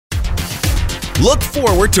Look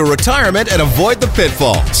forward to retirement and avoid the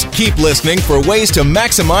pitfalls. Keep listening for ways to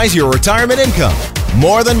maximize your retirement income.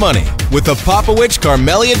 More Than Money with the Popowich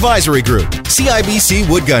Carmeli Advisory Group, CIBC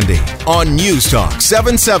Wood Gundy, on News Talk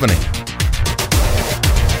 770.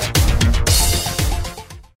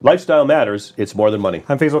 Lifestyle matters. It's more than money.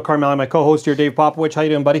 I'm Faisal Carmeli. My co-host here, Dave Popowich. How you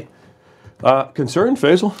doing, buddy? Concerned,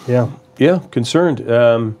 Faisal? Yeah. Yeah, concerned.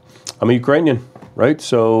 I'm a Ukrainian, right?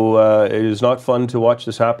 So it is not fun to watch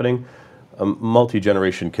this happening. I'm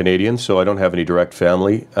multi-generation Canadian, so I don't have any direct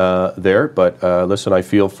family there. But listen, I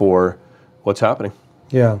feel for what's happening.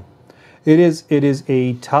 Yeah. It is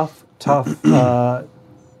a tough time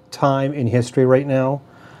in history right now.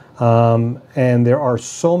 And there are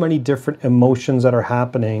so many different emotions that are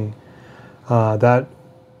happening that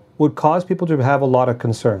would cause people to have a lot of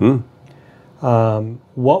concern.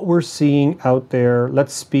 What we're seeing out there,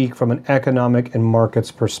 let's speak from an economic and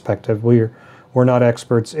markets perspective. We're not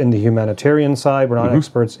experts in the humanitarian side, we're not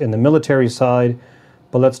experts in the military side,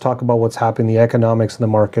 but let's talk about what's happening in the economics and the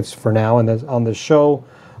markets for now. And on the show,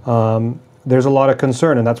 there's a lot of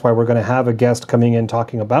concern, and that's why we're going to have a guest coming in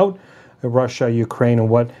talking about Russia, Ukraine, and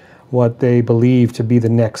what they believe to be the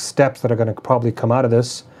next steps that are going to probably come out of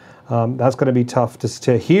this. That's going to be tough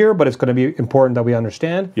to hear, but it's going to be important that we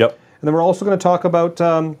understand. Yep. And then we're also going to talk about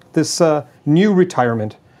this new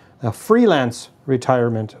retirement, freelance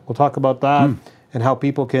retirement. We'll talk about that and how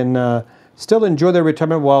people can still enjoy their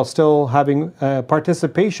retirement while still having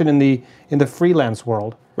participation in the freelance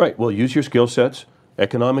world. Right. Well, use your skill sets,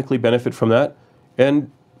 economically benefit from that, and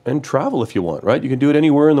travel if you want, right? You can do it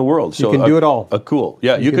anywhere in the world. So you can do it all. Cool.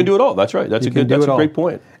 Yeah, you can do it all. That's right. That's a great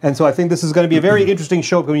point. And so I think this is going to be a very interesting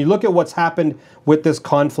show when you look at what's happened with this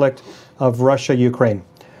conflict of Russia, Ukraine.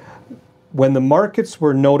 When the markets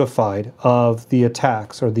were notified of the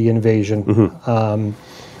attacks or the invasion,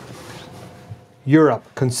 Europe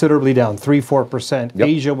considerably down, 3-4%. Yep.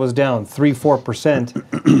 Asia was down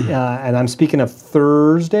 3-4%. And I'm speaking of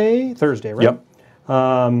Thursday, right? Yep.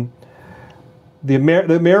 The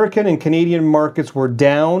American and Canadian markets were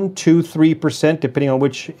down 2-3%, depending on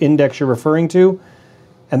which index you're referring to,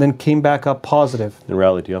 and then came back up positive. And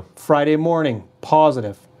rallied, yeah. Friday morning,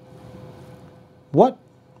 positive.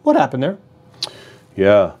 What happened there?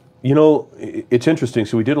 Yeah. You know, it's interesting.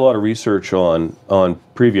 So we did a lot of research on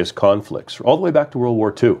previous conflicts, all the way back to World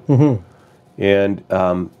War II. And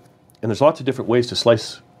there's lots of different ways to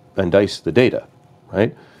slice and dice the data,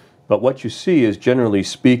 right? But what you see is, generally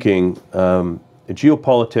speaking,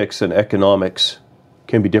 geopolitics and economics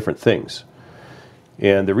can be different things.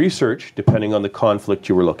 And the research, depending on the conflict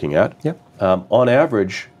you were looking at, on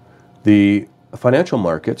average, the financial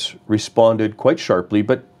markets responded quite sharply,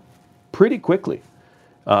 but pretty quickly,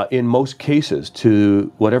 in most cases,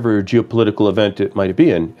 to whatever geopolitical event it might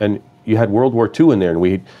be in. And you had World War II in there, and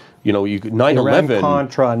 9/11,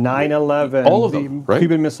 Iran-Contra, 9/11, all of them, right?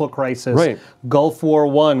 Cuban Missile Crisis, right. Gulf War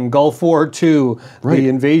I, Gulf War II, right. The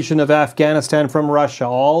invasion of Afghanistan from Russia,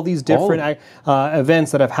 all these different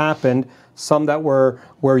events that have happened. Some that were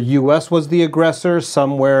where U.S. was the aggressor,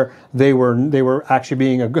 some where they were actually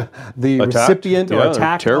being the recipient or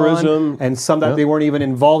attacked terrorism, and some that they weren't even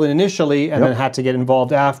involved in initially and then had to get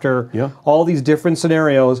involved after. All these different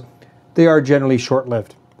scenarios, they are generally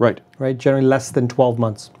short-lived. Right. Generally less than 12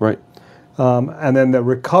 months. Right. And then the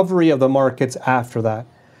recovery of the markets after that.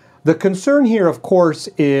 The concern here, of course,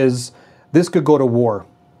 is this could go to war.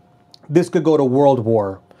 This could go to world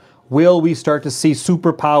war. Will we start to see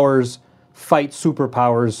superpowers fight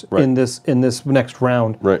superpowers in this next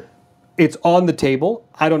round? Right. It's on the table.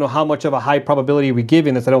 I don't know how much of a high probability we give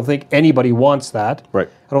in this. I don't think anybody wants that. Right.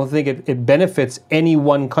 I don't think it benefits any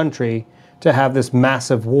one country to have this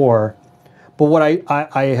massive war. But what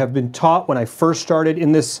I have been taught when I first started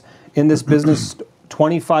in this business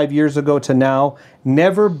 25 years ago to now,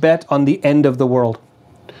 never bet on the end of the world.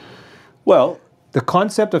 Well, the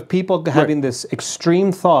concept of people having this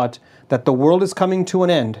extreme thought that the world is coming to an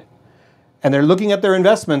end, and they're looking at their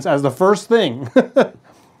investments as the first thing.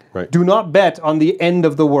 Right. Do not bet on the end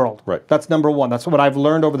of the world. Right. That's number one. That's what I've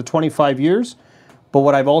learned over the 25 years. But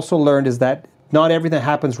what I've also learned is that not everything that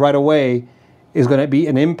happens right away is going to be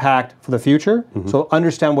an impact for the future. So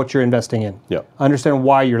understand what you're investing in. Yeah. Understand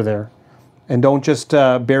why you're there. And don't just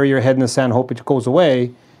bury your head in the sand, hope it goes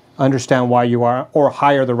away. Understand why you are, or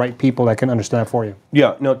hire the right people that can understand that for you.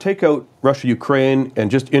 Yeah. Now take out Russia, Ukraine,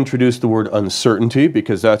 and just introduce the word uncertainty,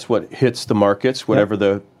 because that's what hits the markets, whatever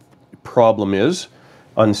the problem is.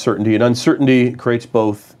 Uncertainty. And uncertainty creates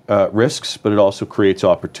both risks, but it also creates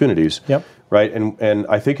opportunities. Yep. Right? And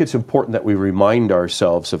I think it's important that we remind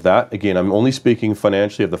ourselves of that. Again, I'm only speaking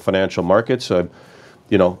financially of the financial markets.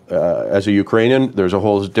 as a Ukrainian, there's a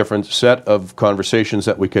whole different set of conversations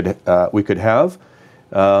that we could have.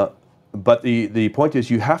 But the point is,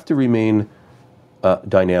 you have to remain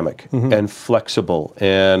dynamic and flexible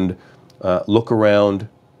and look around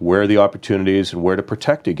where the opportunities and where to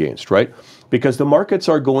protect against, right? Because the markets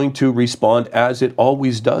are going to respond as it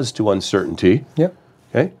always does to uncertainty. Yep.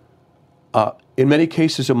 Okay. In many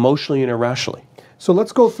cases, emotionally and irrationally. So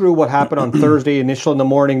let's go through what happened on Thursday. Initial in the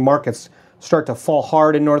morning, markets start to fall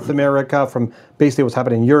hard in North America from basically what's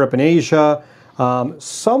happening in Europe and Asia.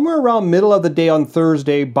 Somewhere around middle of the day on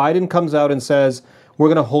Thursday, Biden comes out and says, we're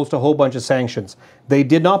going to host a whole bunch of sanctions. They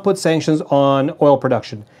did not put sanctions on oil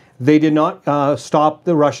production. They did not stop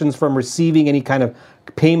the Russians from receiving any kind of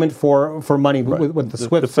payment for money with the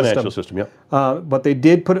SWIFT the financial system. Yeah. But they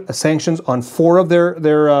did put sanctions on 4 of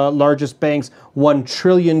their largest banks. $1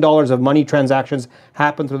 trillion of money transactions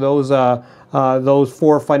happen through those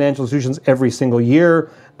 4 financial institutions every single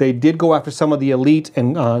year. They did go after some of the elite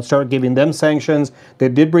and start giving them sanctions. They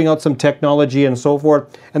did bring out some technology and so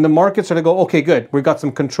forth. And the markets started to go, okay, good, we've got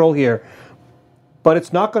some control here. But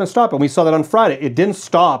it's not going to stop. And we saw that on Friday. It didn't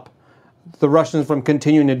stop the Russians from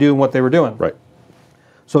continuing to do what they were doing. Right.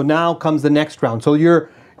 So now comes the next round. So you're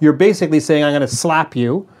basically saying, I'm going to slap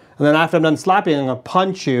you. And then after I'm done slapping, I'm going to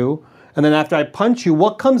punch you. And then after I punch you,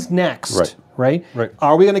 what comes next? Right?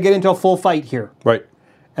 Are we going to get into a full fight here? Right.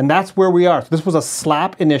 And that's where we are. So this was a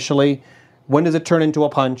slap initially. When does it turn into a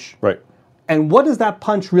punch? Right. And what does that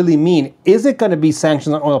punch really mean? Is it going to be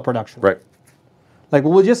sanctions on oil production? Right. Like,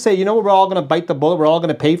 we'll just say, you know what, we're all going to bite the bullet. We're all going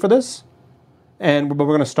to pay for this. And we're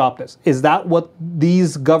going to stop this. Is that what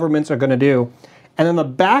these governments are going to do? And then the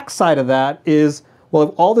backside of that is, well,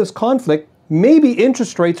 if all this conflict, maybe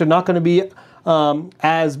interest rates are not going to be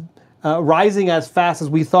rising as fast as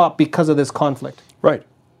we thought because of this conflict. Right.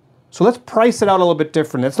 So let's price it out a little bit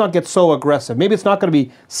different. Let's not get so aggressive. Maybe it's not going to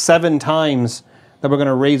be 7 times that we're going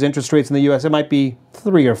to raise interest rates in the U.S. It might be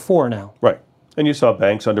 3 or 4 now. Right. And you saw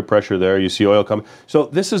banks under pressure there. You see oil coming. So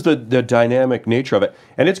this is the dynamic nature of it.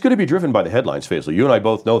 And it's going to be driven by the headlines, Faisal. You and I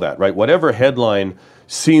both know that, right? Whatever headline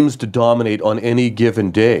seems to dominate on any given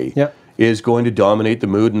day is going to dominate the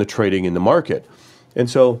mood and the trading in the market. And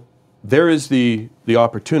so there is the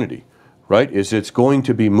opportunity, right? It's going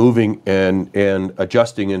to be moving and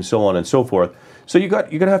adjusting and so on and so forth. So you're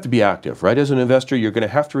going to have to be active, right? As an investor, you're going to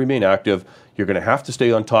have to remain active. You're going to have to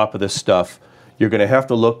stay on top of this stuff. You're going to have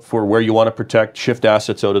to look for where you want to protect, shift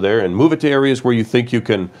assets out of there, and move it to areas where you think you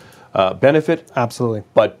can benefit. Absolutely.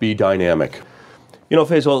 But be dynamic. You know,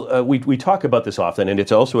 Faisal, we talk about this often, and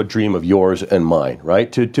it's also a dream of yours and mine,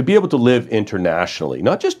 right? To be able to live internationally,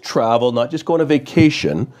 not just travel, not just go on a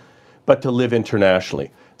vacation, but to live internationally.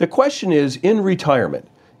 The question is, in retirement,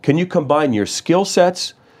 can you combine your skill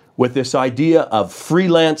sets with this idea of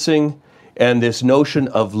freelancing and this notion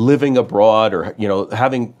of living abroad, or, you know,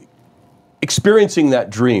 experiencing that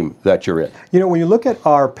dream that you're in? You know, when you look at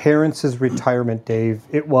our parents' retirement, Dave,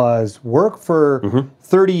 it was work for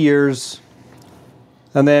 30 years,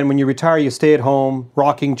 and then when you retire, you stay at home,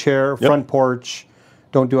 rocking chair, front porch,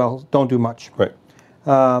 don't do much. Right.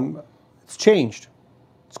 It's changed.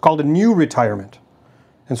 It's called a new retirement.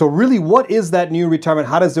 And so really, what is that new retirement?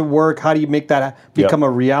 How does it work? How do you make that become a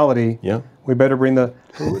reality? Yeah. We better bring the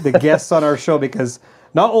guests on our show, because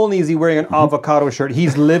not only is he wearing an avocado shirt,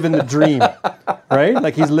 he's living the dream, right?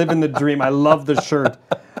 Like, he's living the dream. I love the shirt.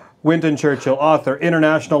 Wynton Churchill, author,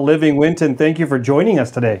 international living. Wynton, thank you for joining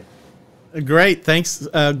us today. Great, thanks.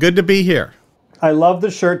 Good to be here. I love the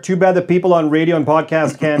shirt. Too bad the people on radio and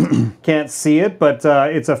podcast can't see it, but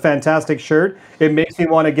it's a fantastic shirt. It makes me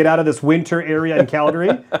want to get out of this winter area in Calgary,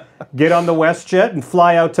 get on the WestJet and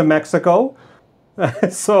fly out to Mexico.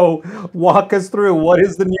 So walk us through, what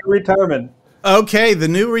is the new retirement? Okay, the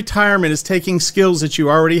new retirement is taking skills that you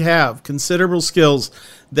already have, considerable skills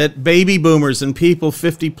that baby boomers and people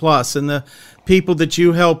 50 plus and the people that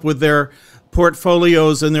you help with their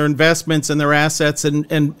portfolios and their investments and their assets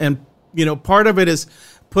and you know, part of it is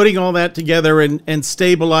putting all that together and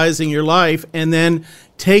stabilizing your life, and then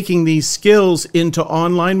taking these skills into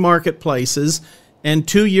online marketplaces. And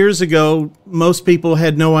 2 years ago, most people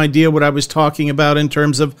had no idea what I was talking about in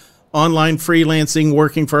terms of online freelancing,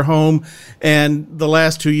 working for home. And the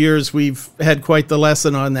last 2 years, we've had quite the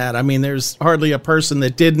lesson on that. I mean, there's hardly a person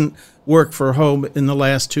that didn't work for home in the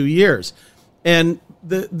last 2 years. And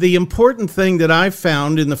the important thing that I've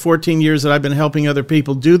found in the 14 years that I've been helping other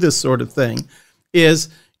people do this sort of thing is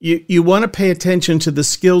you want to pay attention to the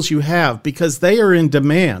skills you have, because they are in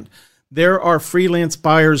demand. There are freelance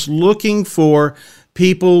buyers looking for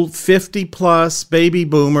people 50 plus, baby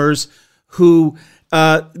boomers, who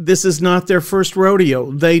this is not their first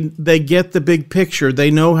rodeo. They get the big picture.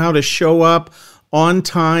 They know how to show up on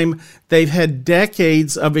time. They've had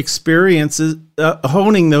decades of experiences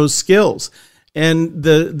honing those skills. And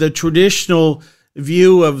the traditional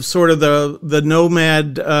view of sort of the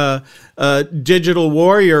nomad digital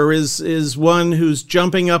warrior is one who's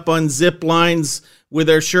jumping up on zip lines with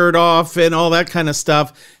their shirt off and all that kind of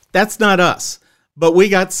stuff. That's not us. But we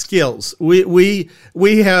got skills. We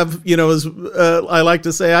have, as I like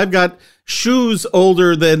to say, I've got shoes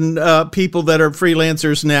older than people that are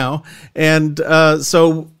freelancers now. And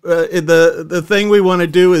so the thing we want to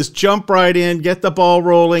do is jump right in, get the ball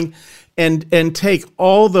rolling, and take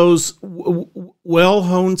all those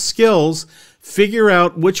well-honed skills, figure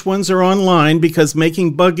out which ones are online, because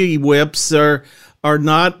making buggy whips are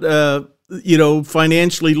not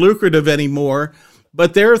financially lucrative anymore.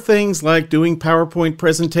 But there are things like doing PowerPoint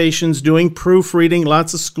presentations, doing proofreading.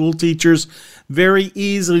 Lots of school teachers very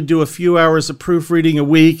easily do a few hours of proofreading a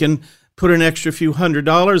week and put an extra few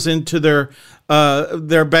 $100s into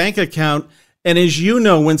their bank account. And as you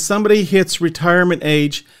know, when somebody hits retirement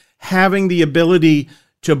age, having the ability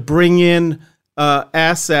to bring in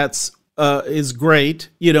assets is great.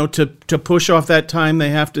 To push off that time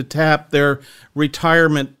they have to tap their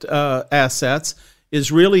retirement assets is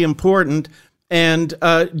really important. And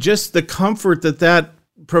just the comfort that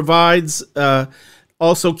provides,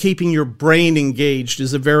 also keeping your brain engaged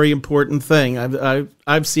is a very important thing.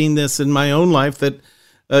 I've seen this in my own life that,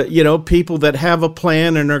 people that have a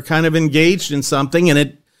plan and are kind of engaged in something, and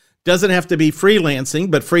it doesn't have to be freelancing,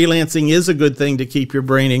 but freelancing is a good thing to keep your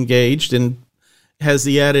brain engaged and has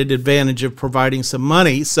the added advantage of providing some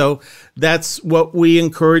money. So that's what we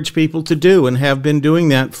encourage people to do and have been doing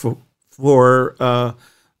that for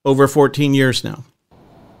over 14 years now.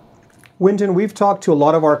 Wynton, we've talked to a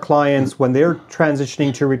lot of our clients when they're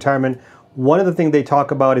transitioning to retirement. One of the things they talk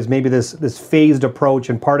about is maybe this phased approach,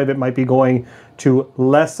 and part of it might be going to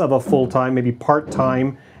less of a full-time, maybe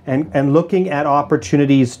part-time, and looking at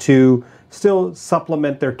opportunities to still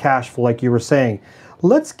supplement their cash flow, like you were saying.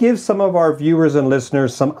 Let's give some of our viewers and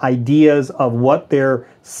listeners some ideas of what their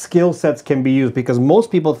skill sets can be used, because most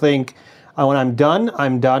people think, when I'm done,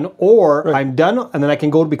 or right. I'm done, and then I can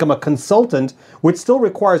go to become a consultant, which still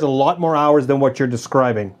requires a lot more hours than what you're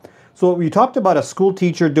describing. So you talked about a school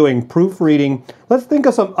teacher doing proofreading. Let's think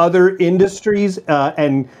of some other industries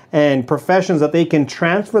and professions that they can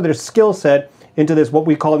transfer their skill set into this, what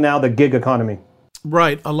we call now the gig economy.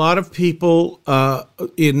 Right. A lot of people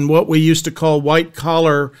in what we used to call white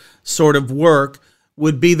collar sort of work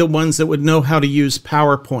would be the ones that would know how to use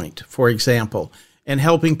PowerPoint, for example. And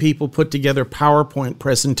helping people put together PowerPoint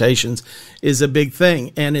presentations is a big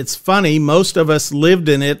thing. And it's funny, most of us lived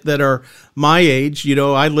in it that are my age.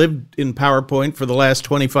 I lived in PowerPoint for the last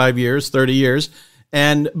 25 years, 30 years.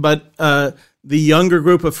 But the younger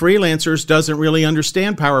group of freelancers doesn't really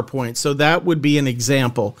understand PowerPoint. So that would be an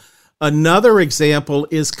example. Another example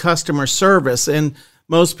is customer service. And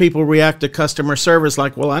most people react to customer service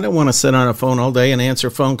like, well, I don't want to sit on a phone all day and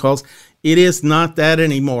answer phone calls. It is not that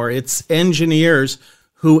anymore. It's engineers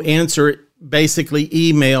who answer basically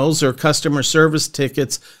emails or customer service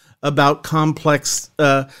tickets about complex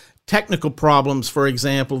technical problems, for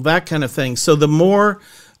example, that kind of thing. So the more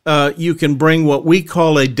you can bring what we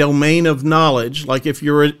call a domain of knowledge, like if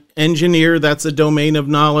you're an engineer, that's a domain of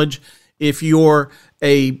knowledge. If you're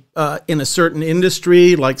in a certain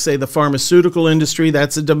industry, like say the pharmaceutical industry,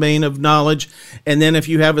 that's a domain of knowledge. And then if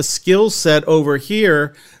you have a skill set over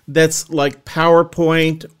here that's like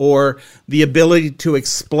PowerPoint or the ability to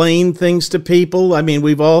explain things to people. I mean,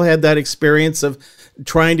 we've all had that experience of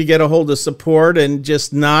trying to get a hold of support and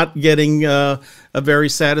just not getting a very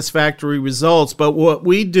satisfactory results. But what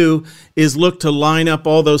we do is look to line up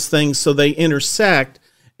all those things so they intersect.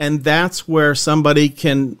 And that's where somebody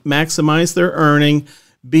can maximize their earning,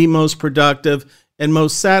 be most productive, and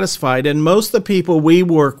most satisfied. And most of the people we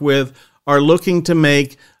work with are looking to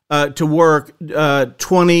work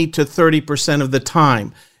 20 to 30% of the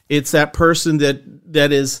time. It's that person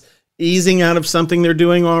that is easing out of something they're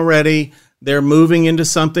doing already. They're moving into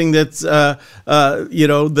something that's the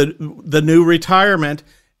new retirement,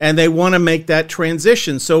 and they want to make that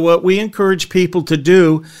transition. So what we encourage people to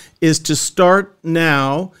do is to start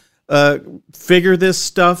now, figure this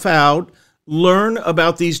stuff out, learn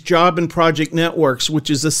about these job and project networks, which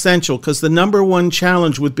is essential because the number one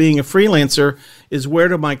challenge with being a freelancer is where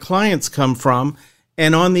do my clients come from?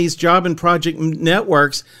 And on these job and project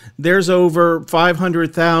networks, there's over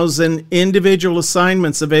 500,000 individual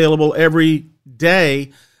assignments available every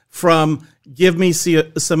day, from give me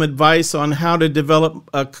some advice on how to develop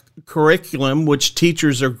a curriculum, which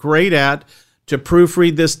teachers are great at, to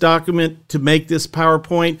proofread this document, to make this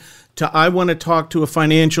PowerPoint, to I want to talk to a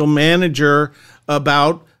financial manager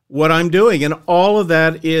about what I'm doing. And all of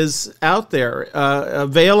that is out there,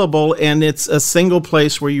 available, and it's a single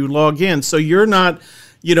place where you log in. So you're not,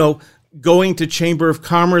 going to Chamber of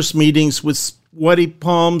Commerce meetings with sweaty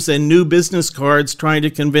palms and new business cards trying to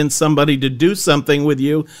convince somebody to do something with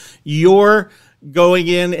you. You're going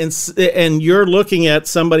in and you're looking at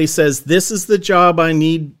somebody says, this is the job I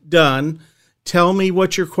need done. Tell me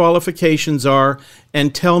what your qualifications are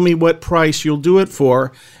and tell me what price you'll do it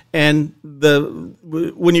for. And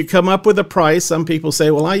when you come up with a price, some people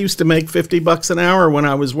say, well, I used to make $50 an hour when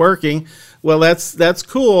I was working. Well, that's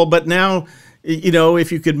cool. But now,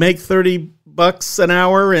 if you could make $30 an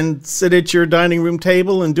hour and sit at your dining room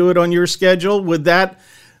table and do it on your schedule, would that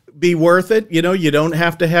be worth it? You don't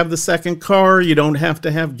have to have the second car. You don't have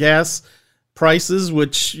to have gas prices,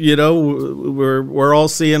 which, we're all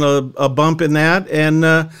seeing a bump in that. And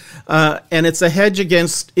it's a hedge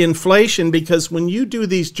against inflation, because when you do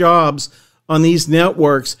these jobs on these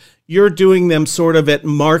networks, you're doing them sort of at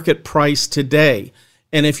market price today.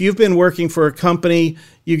 And if you've been working for a company,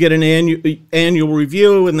 you get an annual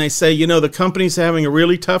review and they say, the company's having a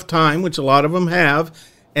really tough time, which a lot of them have,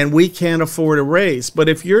 and we can't afford a raise. But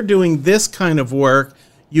if you're doing this kind of work,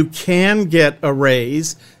 you can get a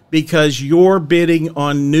raise because you're bidding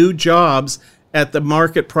on new jobs at the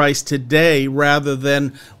market price today rather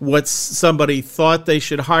than what somebody thought they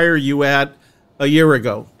should hire you at a year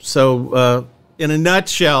ago. So in a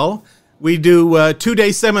nutshell, we do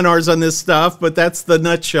 2-day seminars on this stuff, but that's the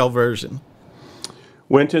nutshell version.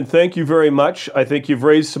 Winton, thank you very much. I think you've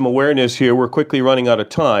raised some awareness here. We're quickly running out of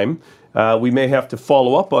time. We may have to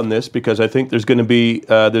follow up on this because I think there's going to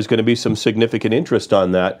be some significant interest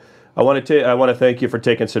on that. I want to thank you for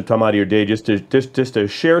taking some time out of your day just to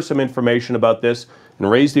share some information about this and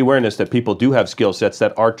raise the awareness that people do have skill sets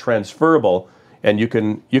that are transferable, and you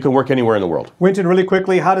can work anywhere in the world. Winton, really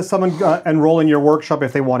quickly, how does someone enroll in your workshop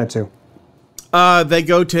if they wanted to? They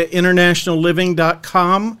go to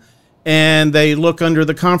internationalliving.com and they look under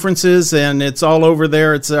the conferences, and it's all over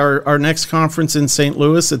there. It's our next conference in St.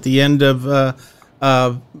 Louis at the end of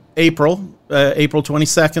April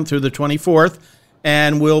 22nd through the 24th.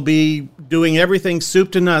 And we'll be doing everything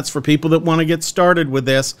soup to nuts for people that want to get started with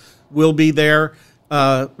this. We'll be there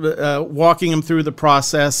walking them through the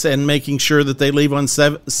process and making sure that they leave on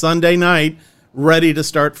Sunday night ready to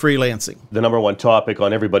start freelancing. The number one topic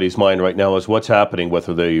on everybody's mind right now is what's happening with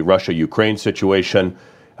the Russia-Ukraine situation.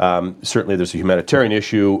 Certainly there's a humanitarian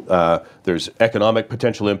issue, there's economic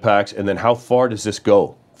potential impacts, and then how far does this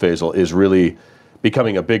go, Faisal, is really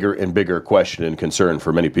becoming a bigger and bigger question and concern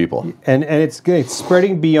for many people. And it's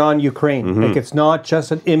spreading beyond Ukraine. Mm-hmm. Like, it's not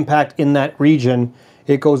just an impact in that region,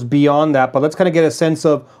 it goes beyond that. But let's kind of get a sense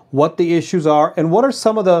of what the issues are and what are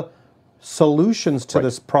some of the solutions to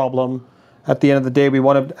this problem. At the end of the day, we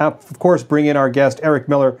want to, of course, bring in our guest, Eric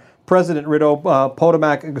Miller, President, Rideau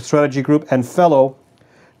Potomac Strategy Group, and fellow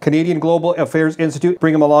Canadian Global Affairs Institute.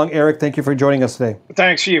 Bring him along. Eric, thank you for joining us today.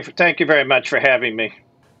 Thank you very much for having me.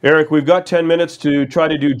 Eric, we've got 10 minutes to try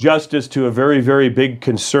to do justice to a very, very big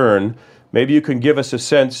concern. Maybe you can give us a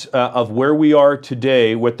sense of where we are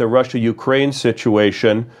today with the Russia-Ukraine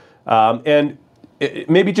situation, and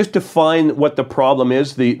maybe just define what the problem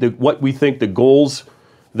is, what we think the goals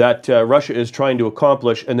that Russia is trying to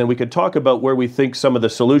accomplish, and then we could talk about where we think some of the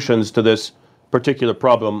solutions to this particular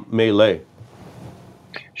problem may lay.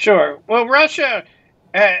 Sure. Well, Russia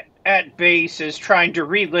at base is trying to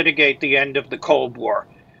relitigate the end of the Cold War.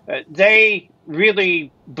 They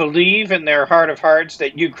really believe in their heart of hearts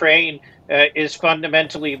that Ukraine is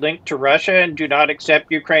fundamentally linked to Russia and do not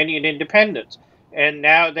accept Ukrainian independence. And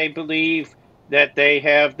now they believe that they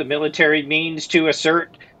have the military means to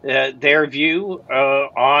assert their view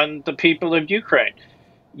on the people of Ukraine.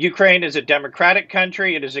 Ukraine is a democratic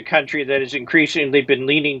country. It is a country that has increasingly been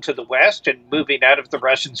leaning to the West and moving out of the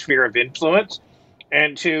Russian sphere of influence.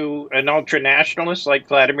 And to an ultra-nationalist like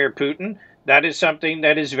Vladimir Putin, that is something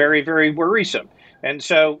that is very, very worrisome. And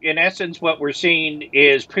so, in essence, what we're seeing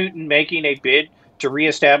is Putin making a bid to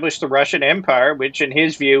reestablish the Russian Empire, which, in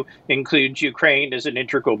his view, includes Ukraine as an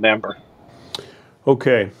integral member.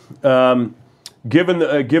 Okay. Given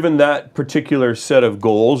that particular set of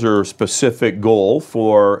goals or specific goal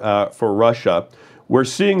for Russia, we're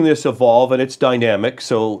seeing this evolve and it's dynamic.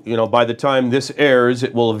 So, by the time this airs,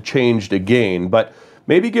 it will have changed again. But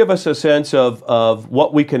maybe give us a sense of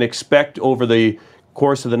what we can expect over the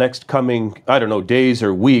course of the next coming, days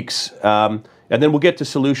or weeks. And then we'll get to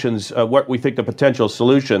solutions, what we think the potential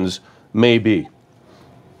solutions may be.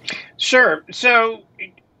 Sure. So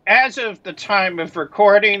as of the time of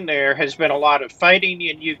recording, there has been a lot of fighting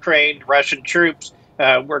in Ukraine. Russian troops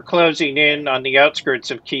were closing in on the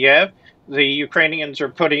outskirts of Kiev. The Ukrainians are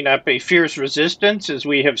putting up a fierce resistance, as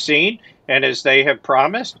we have seen, and as they have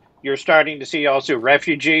promised. You're starting to see also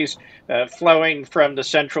refugees flowing from the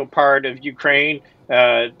central part of Ukraine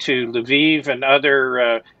to Lviv and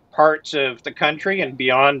other parts of the country and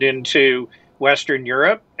beyond into Western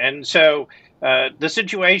Europe. And so the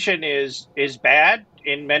situation is bad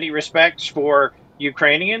in many respects for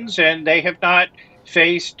Ukrainians, and they have not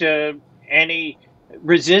faced any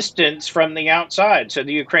resistance from the outside. So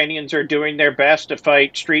the Ukrainians are doing their best to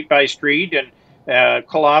fight street by street and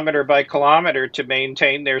kilometer by kilometer to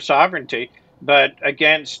maintain their sovereignty. But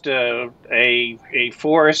against a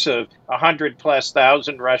force of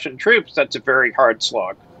 100,000+ Russian troops, that's a very hard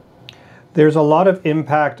slog. There's a lot of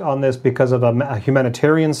impact on this because of a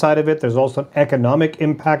humanitarian side of it. There's also an economic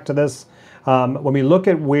impact to this. When we look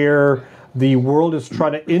at where the world is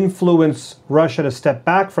trying to influence Russia to step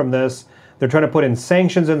back from this, they're trying to put in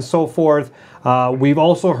sanctions and so forth. We've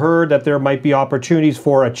also heard that there might be opportunities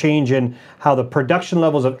for a change in how the production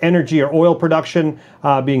levels of energy or oil production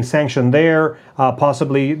being sanctioned there,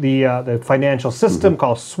 possibly the financial system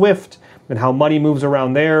called SWIFT and how money moves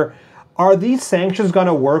around there. Are these sanctions going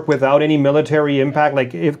to work without any military impact?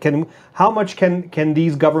 Like, how much can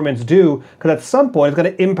these governments do? Because at some point, it's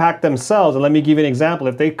going to impact themselves. And let me give you an example.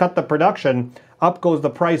 If they cut the production, up goes the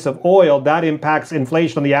price of oil. That impacts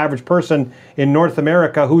inflation on the average person in North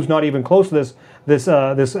America, who's not even close to this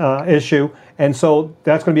issue. And so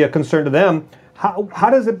that's going to be a concern to them. How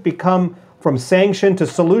does it become from sanction to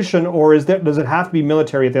solution, or does it have to be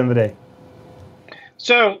military at the end of the day?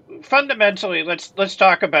 So fundamentally, let's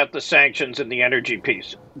talk about the sanctions and the energy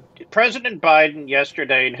piece. President Biden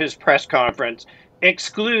yesterday in his press conference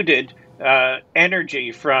excluded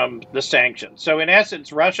energy from the sanctions. So in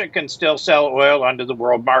essence, Russia can still sell oil onto the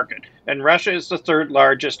world market, and Russia is the third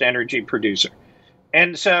largest energy producer.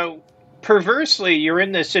 And so perversely, you're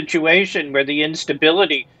in this situation where the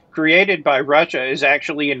instability created by Russia is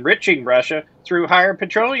actually enriching Russia through higher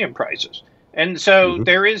petroleum prices. And so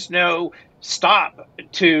there is no stop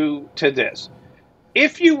to this.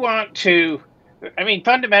 If you want to,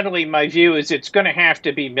 fundamentally, my view is it's going to have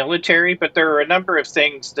to be military, but there are a number of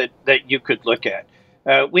things that you could look at.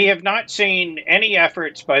 We have not seen any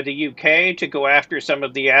efforts by the UK to go after some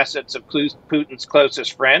of the assets of Putin's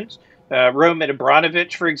closest friends. Roman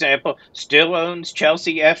Abramovich, for example, still owns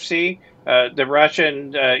Chelsea FC. The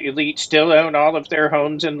Russian elite still own all of their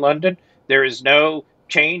homes in London. There is no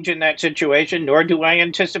change in that situation, nor do I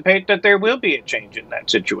anticipate that there will be a change in that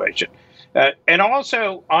situation. And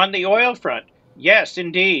also on the oil front, yes,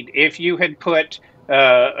 indeed, if you had put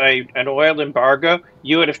an oil embargo,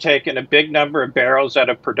 you would have taken a big number of barrels out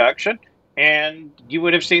of production, and you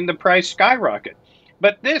would have seen the price skyrocket.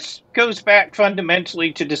 But this goes back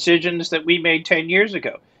fundamentally to decisions that we made 10 years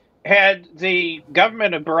ago. Had the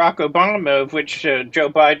government of Barack Obama, of which Joe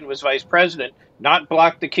Biden was vice president, not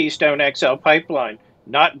blocked the Keystone XL pipeline,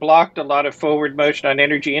 not blocked a lot of forward motion on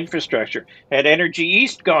energy infrastructure, had Energy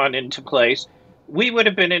East gone into place, we would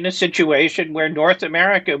have been in a situation where North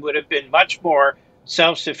America would have been much more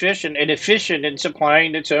self-sufficient and efficient in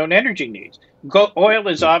supplying its own energy needs. Oil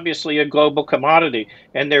is obviously a global commodity,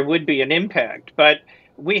 and there would be an impact. But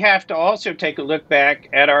we have to also take a look back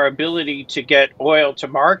at our ability to get oil to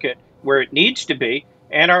market where it needs to be,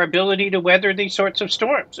 and our ability to weather these sorts of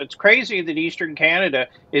storms. It's crazy that Eastern Canada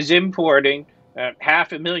is importing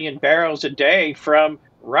 500,000 barrels a day from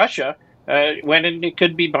Russia when it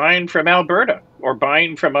could be buying from Alberta or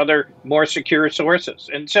buying from other more secure sources.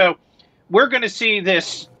 And so we're going to see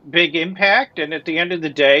this big impact. And at the end of the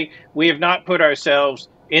day, we have not put ourselves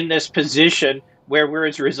in this position where we're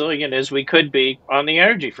as resilient as we could be on the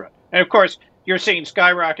energy front. And of course, you're seeing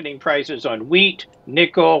skyrocketing prices on wheat,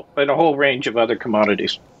 nickel, and a whole range of other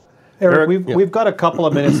commodities. Eric, we've got a couple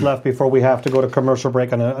of minutes left before we have to go to commercial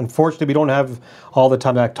break, and unfortunately, we don't have all the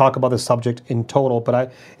time to talk about this subject in total.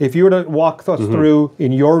 But if you were to walk us through,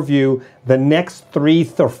 in your view, the next 3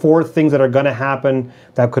 or 4 things that are going to happen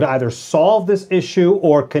that could either solve this issue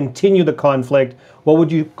or continue the conflict, what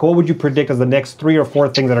would you predict as the next 3 or 4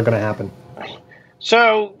 things that are going to happen?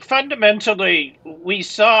 So fundamentally, we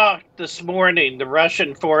saw this morning the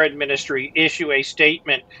Russian Foreign Ministry issue a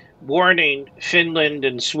statement warning Finland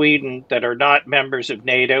and Sweden that are not members of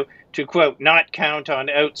NATO to, quote, not count on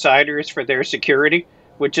outsiders for their security,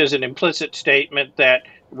 which is an implicit statement that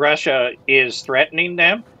Russia is threatening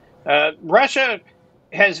them. Russia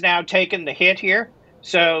has now taken the hit here,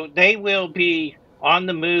 so they will be on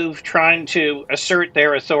the move trying to assert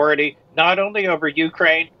their authority, not only over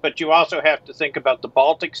Ukraine, but you also have to think about the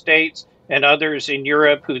Baltic states and others in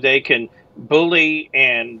Europe who they can bully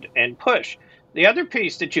and push. The other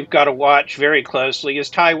piece that you've got to watch very closely is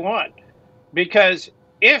Taiwan, because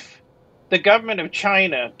if the government of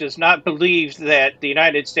China does not believe that the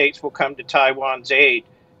United States will come to Taiwan's aid,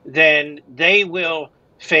 then they will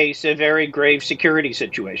face a very grave security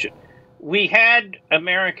situation. We had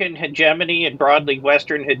American hegemony and broadly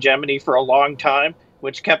Western hegemony for a long time,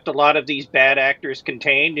 which kept a lot of these bad actors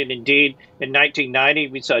contained. And indeed, in 1990,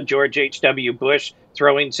 we saw George H.W. Bush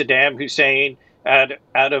throwing Saddam Hussein out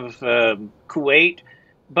of Kuwait.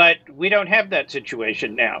 But we don't have that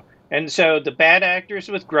situation now. And so the bad actors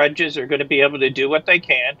with grudges are going to be able to do what they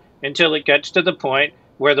can until it gets to the point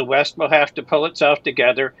where the West will have to pull itself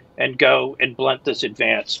together and go and blunt this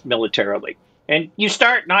advance militarily. And you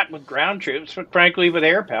start not with ground troops, but frankly with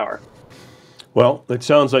air power. Well, it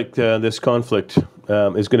sounds like this conflict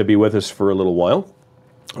is going to be with us for a little while.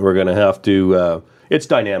 We're going to have to, it's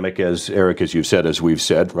dynamic, as Eric, as you've said, as we've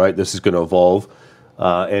said, right? This is going to evolve,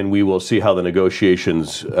 and we will see how the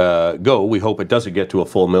negotiations go. We hope it doesn't get to a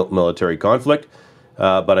full military conflict,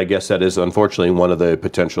 but I guess that is unfortunately one of the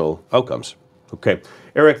potential outcomes. Okay.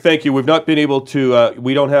 Eric, thank you. We've not been able to,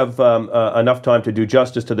 we don't have enough time to do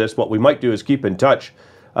justice to this. What we might do is keep in touch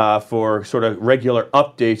for sort of regular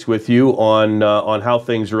updates with you on how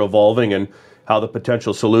things are evolving and how the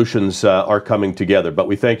potential solutions are coming together. But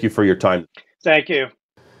we thank you for your time. Thank you.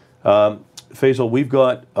 Faisal, we've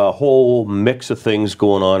got a whole mix of things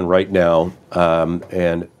going on right now,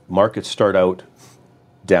 and markets start out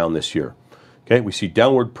down this year. Okay, we see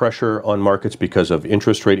downward pressure on markets because of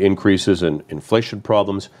interest rate increases and inflation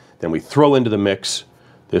problems. Then we throw into the mix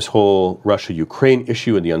this whole Russia-Ukraine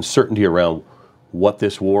issue and the uncertainty around what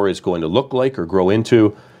this war is going to look like or grow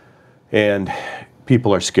into, and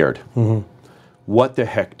people are scared. Mm-hmm. What the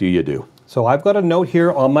heck do you do? So I've got a note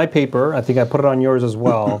here on my paper. I think I put it on yours as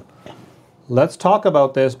well. Let's talk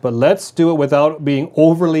about this, but let's do it without being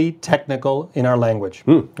overly technical in our language.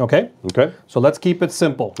 Okay? Okay. So let's keep it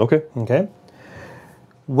simple. Okay. Okay.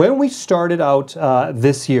 When we started out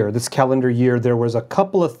this year, this calendar year, there was a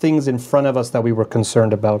couple of things in front of us that we were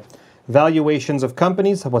concerned about. Valuations of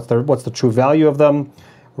companies, what's the true value of them,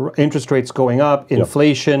 interest rates going up,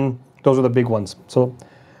 inflation, those are the big ones. So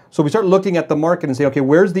we start looking at the market and say, okay,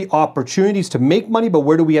 where's the opportunities to make money, but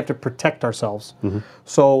where do we have to protect ourselves? Mm-hmm.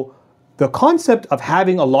 So the concept of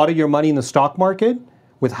having a lot of your money in the stock market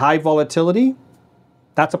with high volatility,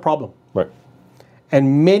 that's a problem. Right.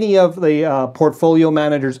 And many of the portfolio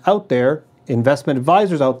managers out there, investment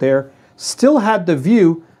advisors out there, still had the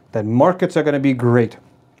view that markets are going to be great.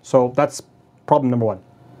 So that's problem number one.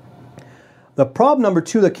 The problem number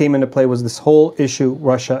two that came into play was this whole issue,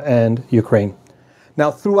 Russia and Ukraine. Now,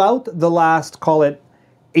 throughout the last, call it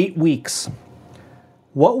 8 weeks,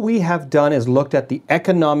 what we have done is looked at the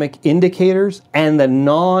economic indicators and the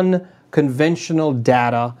non-conventional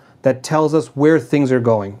data that tells us where things are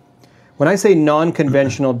going. When I say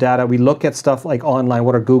non-conventional data, we look at stuff like online,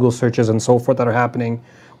 what are Google searches and so forth that are happening.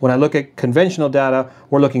 When I look at conventional data,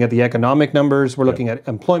 we're looking at the economic numbers, we're looking at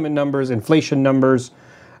employment numbers, inflation numbers.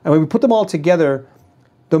 And when we put them all together,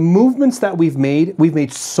 the movements that we've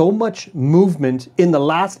made so much movement in the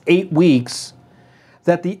last 8 weeks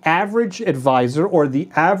that the average advisor or the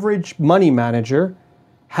average money manager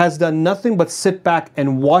has done nothing but sit back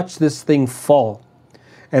and watch this thing fall.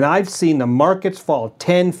 And I've seen the markets fall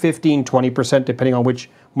 10, 15, 20%, depending on which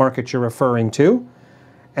market you're referring to.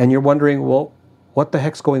 And you're wondering, well, what the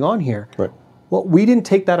heck's going on here? Right. Well, we didn't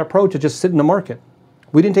take that approach to just sit in the market.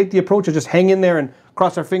 We didn't take the approach to just hang in there and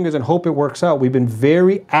cross our fingers and hope it works out. We've been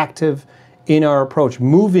very active in our approach,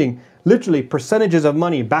 moving literally percentages of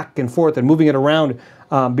money back and forth and moving it around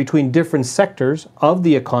between different sectors of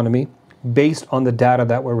the economy based on the data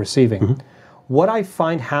that we're receiving. Mm-hmm. What I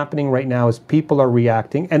find happening right now is people are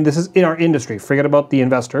reacting, and this is in our industry, forget about the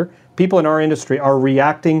investor, people in our industry are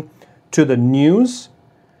reacting to the news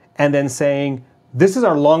and then saying, this is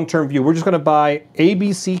our long-term view. We're just going to buy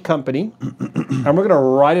ABC company and we're going to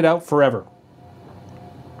ride it out forever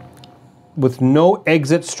with no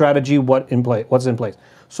exit strategy what's in place.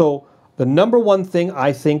 So the number one thing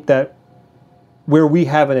I think that where we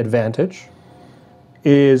have an advantage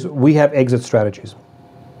is we have exit strategies.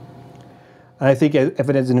 And I think if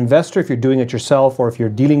it is an investor, if you're doing it yourself, or if you're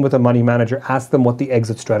dealing with a money manager, ask them what the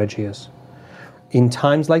exit strategy is. In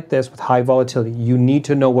times like this, with high volatility, you need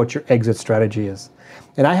to know what your exit strategy is.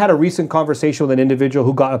 And I had a recent conversation with an individual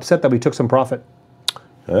who got upset that we took some profit.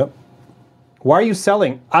 Yep. Why are you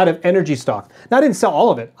selling out of energy stock? Now, I didn't sell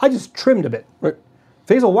all of it. I just trimmed a bit. Right.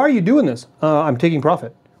 Faisal, why are you doing this? I'm taking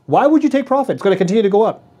profit. Why would you take profit? It's going to continue to go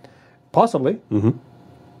up. Possibly.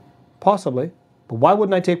 Possibly. But why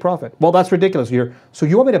wouldn't I take profit? Well, that's ridiculous. So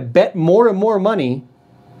you want me to bet more and more money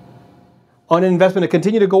on an investment to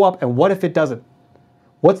continue to go up, and what if it doesn't?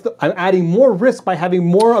 I'm adding more risk by having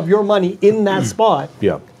more of your money in that spot.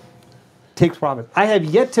 Yeah. Takes profit. I have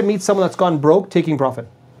yet to meet someone that's gone broke taking profit.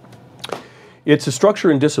 It's a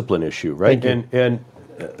structure and discipline issue, right? Thank you.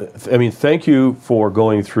 I mean, thank you for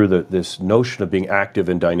going through this notion of being active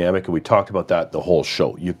and dynamic, and we talked about that the whole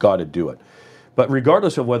show. You've got to do it. But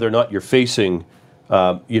regardless of whether or not you're facing,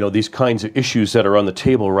 these kinds of issues that are on the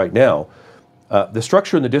table right now, the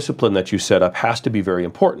structure and the discipline that you set up has to be very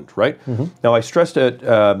important, right? Now, I've stressed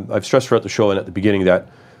throughout the show and at the beginning that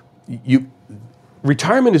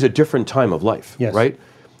retirement is a different time of life, yes. right?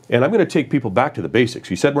 And I'm going to take people back to the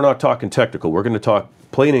basics. You said we're not talking technical. We're going to talk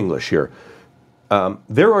plain English here.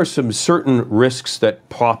 There are some certain risks that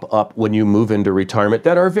pop up when you move into retirement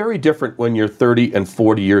that are very different when you're 30 and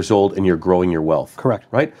 40 years old and you're growing your wealth. Correct.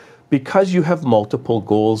 Right? Because you have multiple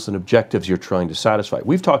goals and objectives you're trying to satisfy.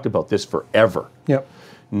 We've talked about this forever. Yep.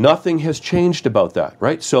 Nothing has changed about that,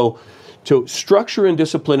 right? So structure and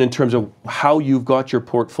discipline in terms of how you've got your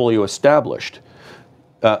portfolio established,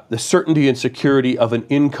 the certainty and security of an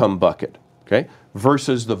income bucket, okay,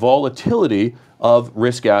 versus the volatility of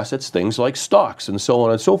risk assets, things like stocks and so on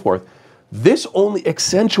and so forth. This only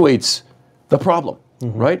accentuates the problem,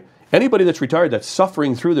 right? Anybody that's retired that's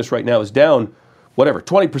suffering through this right now is down,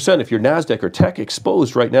 20% if you're NASDAQ or tech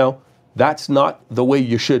exposed right now. That's not the way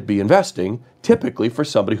you should be investing, typically for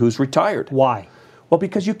somebody who's retired. Why? Well,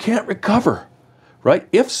 because you can't recover, right?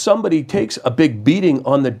 If somebody takes a big beating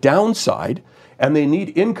on the downside and they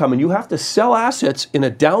need income and you have to sell assets in a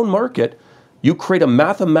down market, you create a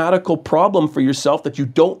mathematical problem for yourself that you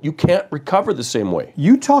can't recover the same way.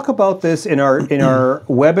 You talk about this in our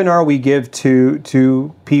webinar we give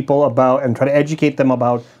to people about and try to educate them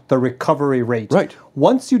about the recovery rate. Right.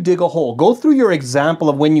 Once you dig a hole, go through your example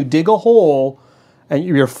of when you dig a hole and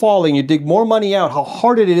you're falling, you dig more money out, how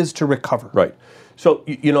hard it is to recover. Right. So,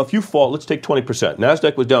 if you fall, let's take 20%.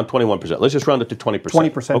 NASDAQ was down 21%. Let's just round it to 20%.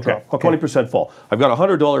 20% drop. Okay. 20% fall. I've got a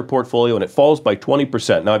 $100 portfolio and it falls by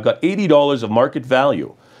 20%. Now I've got $80 of market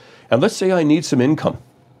value. And let's say I need some income.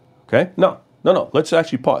 Okay? No. Let's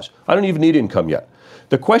actually pause. I don't even need income yet.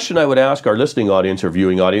 The question I would ask our listening audience or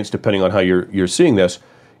viewing audience, depending on how you're seeing this,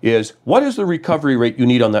 is what is the recovery rate you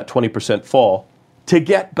need on that 20% fall to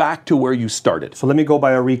get back to where you started? So let me go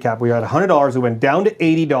by a recap. We were at $100. It went down to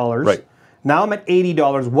 $80. Right. Now I'm at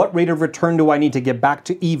 $80. What rate of return do I need to get back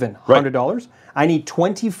to even? $100. Right. I need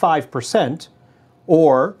 25%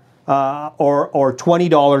 or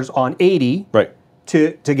 $20 on 80 right.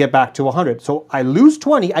 to get back to 100. So I lose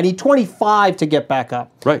 20. I need 25 to get back up.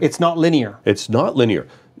 Right. It's not linear. It's not linear.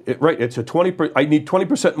 It's a 20%. I need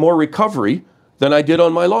 20% more recovery than I did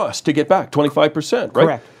on my loss to get back 25%. Right.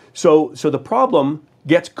 Correct. So the problem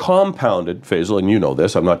gets compounded, Faisal, and you know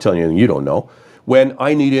this. I'm not telling you anything you don't know. When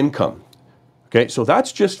I need income. Okay, so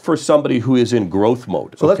that's just for somebody who is in growth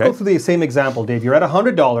mode. So let's go through the same example, Dave. You're at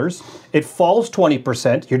 $100. It falls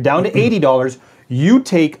 20%. You're down to $80. You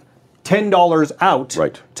take $10 out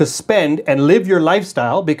to spend and live your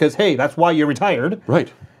lifestyle because, hey, that's why you're retired.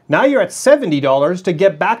 Right. Now you're at $70 to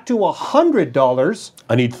get back to $100.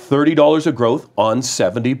 I need $30 of growth on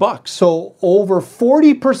 $70. So over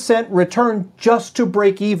 40% return just to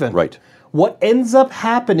break even. Right. What ends up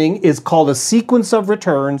happening is called a sequence of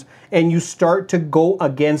returns, and you start to go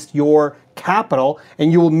against your capital,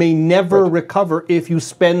 and you may never recover if you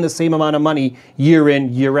spend the same amount of money year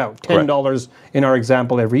in, year out. $10 in our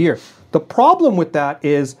example every year. The problem with that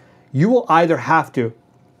is you will either have to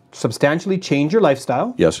substantially change your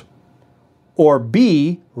lifestyle. Yes. Or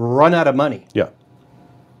B, run out of money. Yeah.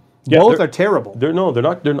 Both are terrible. They're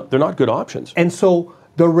not good options. And so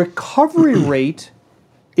the recovery rate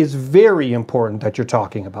is very important that you're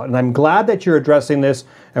talking about. And I'm glad that you're addressing this,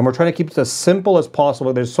 and we're trying to keep it as simple as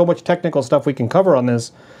possible. There's so much technical stuff we can cover on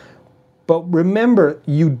this. But remember,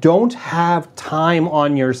 you don't have time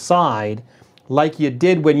on your side like you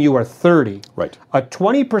did when you were 30. Right. A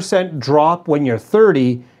 20% drop when you're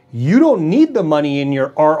 30, you don't need the money in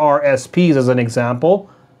your RRSPs as an example.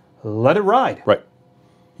 Let it ride. Right.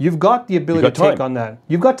 You've got the ability to take on that.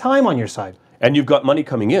 You've got time on your side. And you've got money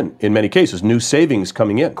coming in many cases, new savings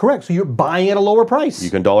coming in. Correct. So you're buying at a lower price.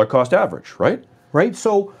 You can dollar cost average, right? Right.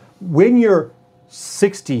 So when you're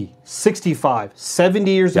 60, 65,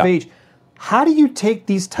 70 years of age, how do you take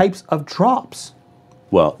these types of drops?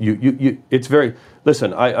 Well, it's very,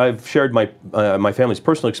 listen, I've shared my family's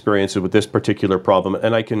personal experiences with this particular problem,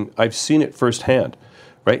 and I've seen it firsthand.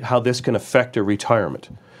 right? How this can affect a retirement.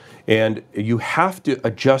 And you have to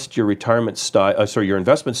adjust your retirement style, your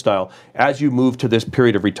investment style as you move to this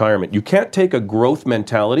period of retirement. You can't take a growth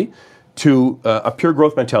mentality to a pure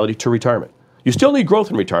growth mentality to retirement. You still need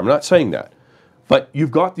growth in retirement, I'm not saying that. But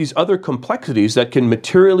you've got these other complexities that can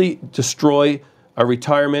materially destroy a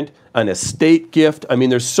retirement, an estate gift. I mean,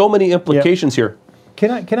 there's so many implications here.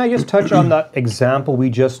 Can I just touch on that example we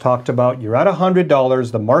just talked about? You're at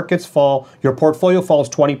 $100, the markets fall, your portfolio falls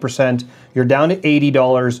 20%, you're down to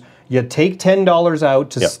 $80, you take $10 out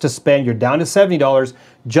to spend, you're down to $70.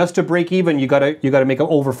 Just to break even, you gotta make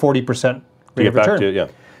over 40% rate of return.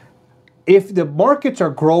 If the markets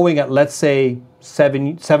are growing at, let's say,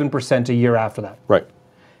 7% a year after that, right,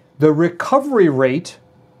 the recovery rate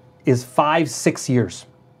is 5-6 years.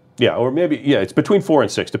 Yeah, or maybe, it's between 4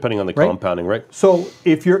 and 6, depending on the compounding, right? So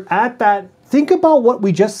if you're at that, think about what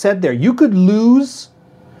we just said there. You could lose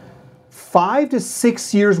 5 to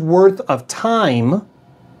 6 years worth of time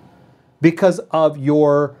because of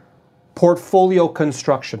your portfolio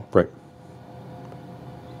construction. Right.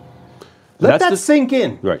 Let that sink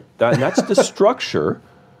in. Right. And that's the structure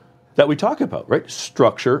that we talk about, right?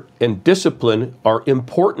 Structure and discipline are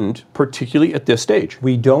important, particularly at this stage.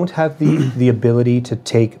 We don't have the ability to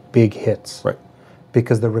take big hits. Right.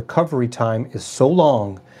 Because the recovery time is so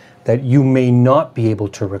long that you may not be able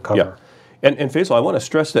to recover. Yeah. And Faisal, I want to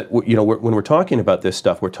stress that, when we're talking about this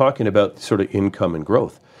stuff, we're talking about sort of income and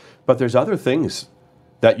growth. But there's other things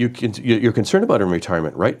that you're concerned about in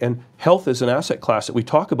retirement, right? And health is an asset class that we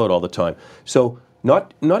talk about all the time. So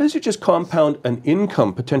not as you just compound an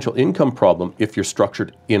potential income problem if you're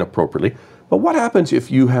structured inappropriately, but what happens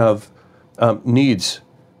if you have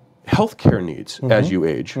healthcare needs as you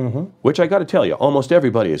age, which I got to tell you, almost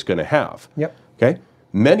everybody is going to have. Yep. Okay,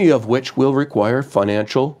 many of which will require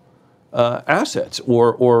financial assets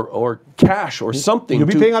or cash or something. You'll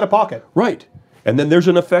be paying out of pocket. Right. And then there's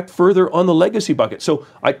an effect further on the legacy bucket. So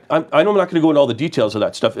I know I'm not going to go into all the details of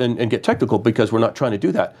that stuff and get technical because we're not trying to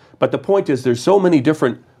do that. But the point is there's so many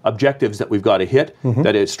different objectives that we've got to hit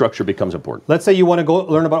that its structure becomes important. Let's say you want to go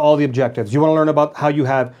learn about all the objectives. You want to learn about how you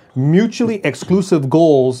have mutually exclusive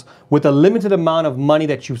goals with a limited amount of money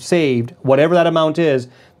that you saved, whatever that amount is,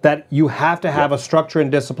 that you have to have a structure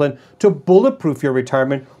and discipline to bulletproof your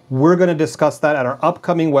retirement. We're going to discuss that at our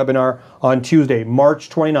upcoming webinar on Tuesday, March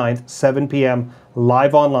 29th, 7 p.m.,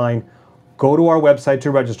 live online. Go to our website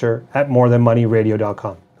to register at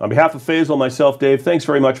morethanmoneyradio.com. On behalf of Faisal, myself, Dave, thanks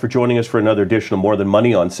very much for joining us for another edition of More Than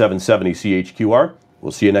Money on 770 CHQR.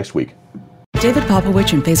 We'll see you next week. David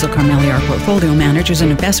Popowich and Faisal Karmali are portfolio managers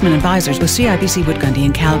and investment advisors with CIBC Wood Gundy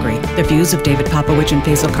in Calgary. The views of David Popowich and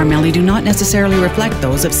Faisal Karmali do not necessarily reflect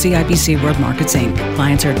those of CIBC World Markets Inc.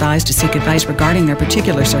 Clients are advised to seek advice regarding their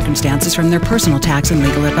particular circumstances from their personal tax and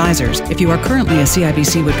legal advisors. If you are currently a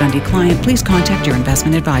CIBC Wood Gundy client, please contact your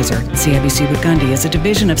investment advisor. CIBC Wood Gundy is a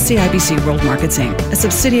division of CIBC World Markets Inc., a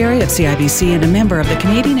subsidiary of CIBC and a member of the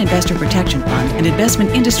Canadian Investor Protection Fund and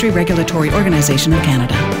Investment Industry Regulatory Organization of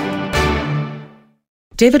Canada.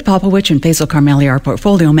 David Popowich and Faisal Karmali are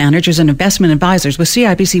portfolio managers and investment advisors with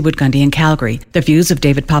CIBC Wood Gundy in Calgary. The views of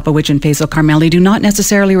David Popowich and Faisal Karmali do not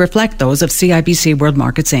necessarily reflect those of CIBC World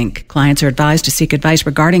Markets Inc. Clients are advised to seek advice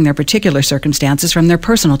regarding their particular circumstances from their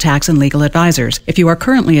personal tax and legal advisors. If you are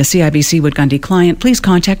currently a CIBC Wood Gundy client, please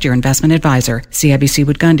contact your investment advisor. CIBC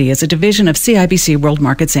Wood Gundy is a division of CIBC World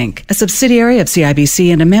Markets Inc., a subsidiary of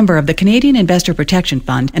CIBC and a member of the Canadian Investor Protection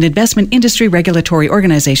Fund and Investment Industry Regulatory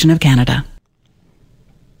Organization of Canada.